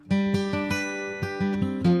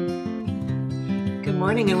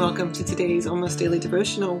morning and welcome to today's Almost Daily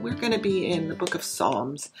Devotional. We're going to be in the book of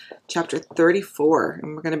Psalms, chapter 34,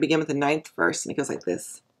 and we're going to begin with the 9th verse, and it goes like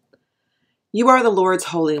this. You are the Lord's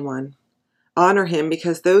Holy One. Honor him,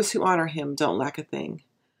 because those who honor him don't lack a thing.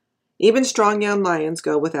 Even strong young lions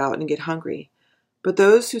go without and get hungry, but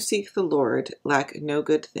those who seek the Lord lack no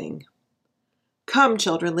good thing. Come,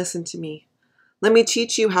 children, listen to me. Let me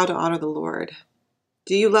teach you how to honor the Lord.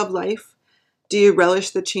 Do you love life? Do you relish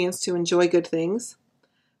the chance to enjoy good things?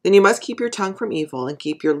 Then you must keep your tongue from evil and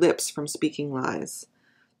keep your lips from speaking lies.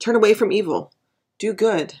 Turn away from evil. Do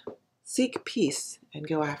good. Seek peace and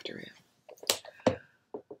go after it.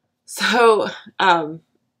 So,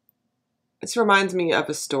 this reminds me of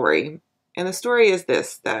a story. And the story is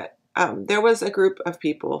this, that there was a group of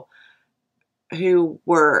people who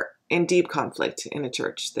were in deep conflict in a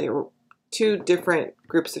church. They were two different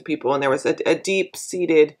groups of people, and there was a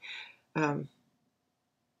deep-seated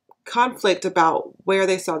conflict about where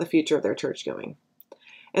they saw the future of their church going.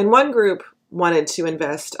 And one group wanted to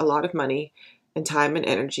invest a lot of money and time and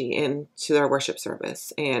energy into their worship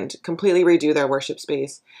service and completely redo their worship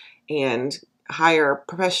space and hire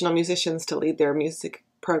professional musicians to lead their music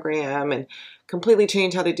program and completely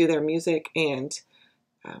change how they do their music and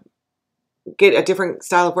get a different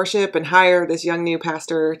style of worship and hire this young new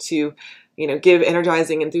pastor to, give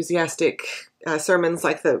energizing, enthusiastic sermons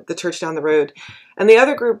like the church down the road. And the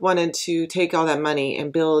other group wanted to take all that money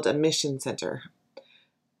and build a mission center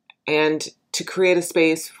and to create a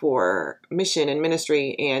space for mission and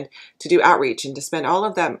ministry and to do outreach and to spend all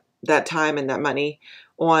of that time and that money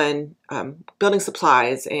on building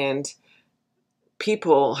supplies and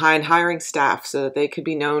people and hiring staff so that they could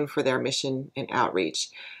be known for their mission and outreach.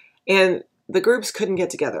 And the groups couldn't get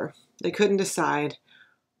together. They couldn't decide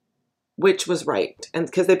which was right, and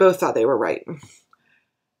because they both thought they were right.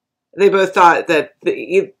 They both thought that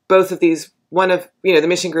both of these, the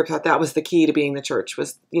mission group thought that was the key to being the church,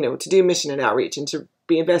 was, to do mission and outreach and to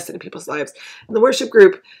be invested in people's lives. And the worship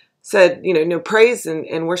group said, no, praise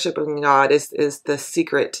and worshiping God is the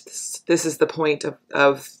secret. This is the point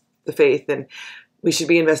of the faith, and we should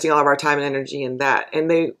be investing all of our time and energy in that.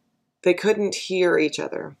 And they couldn't hear each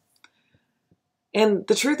other. And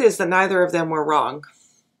the truth is that neither of them were wrong.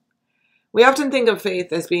 We often think of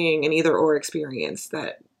faith as being an either-or experience,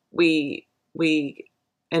 that we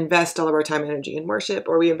invest all of our time and energy in worship,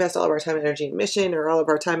 or we invest all of our time and energy in mission, or all of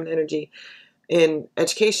our time and energy in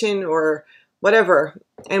education, or whatever.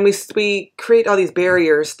 And we create all these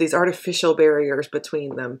barriers, these artificial barriers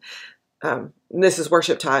between them. This is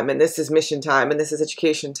worship time, and this is mission time, and this is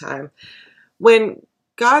education time. When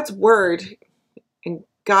God's word and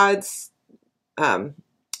God's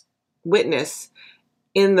witness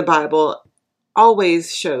in the Bible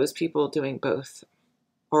always shows people doing both,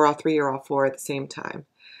 or all three, or all four at the same time.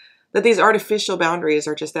 That these artificial boundaries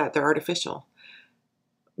are just that, they're artificial.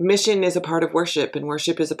 Mission is a part of worship, and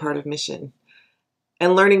worship is a part of mission.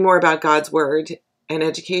 And learning more about God's word and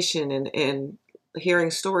education and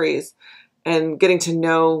hearing stories and getting to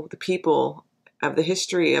know the people of the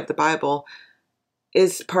history of the Bible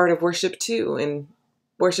is part of worship too. And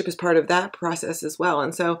worship is part of that process as well.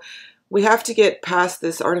 And so we have to get past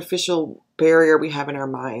this artificial barrier we have in our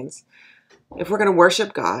minds. If we're going to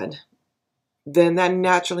worship God, then that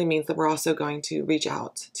naturally means that we're also going to reach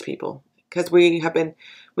out to people, because we have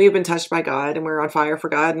been touched by God, and we're on fire for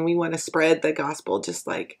God, and we want to spread the gospel just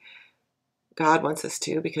like God wants us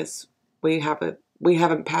to, because we have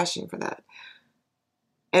a passion for that.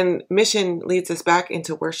 And mission leads us back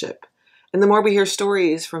into worship. And the more we hear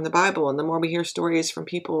stories from the Bible, and the more we hear stories from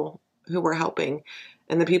people who we're helping,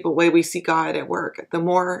 and the way we see God at work, the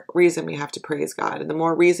more reason we have to praise God, and the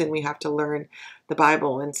more reason we have to learn the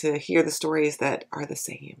Bible and to hear the stories that are the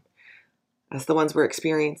same as the ones we're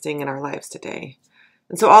experiencing in our lives today.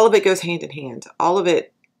 And so all of it goes hand in hand. All of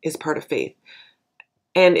it is part of faith.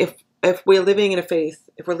 And if we're living in a faith,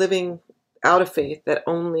 if we're living out of faith that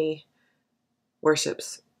only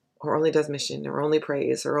worships, or only does mission, or only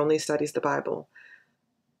prays, or only studies the Bible,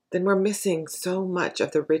 then we're missing so much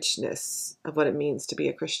of the richness of what it means to be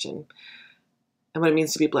a Christian and what it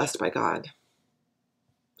means to be blessed by God.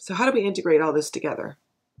 So how do we integrate all this together?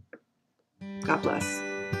 God bless.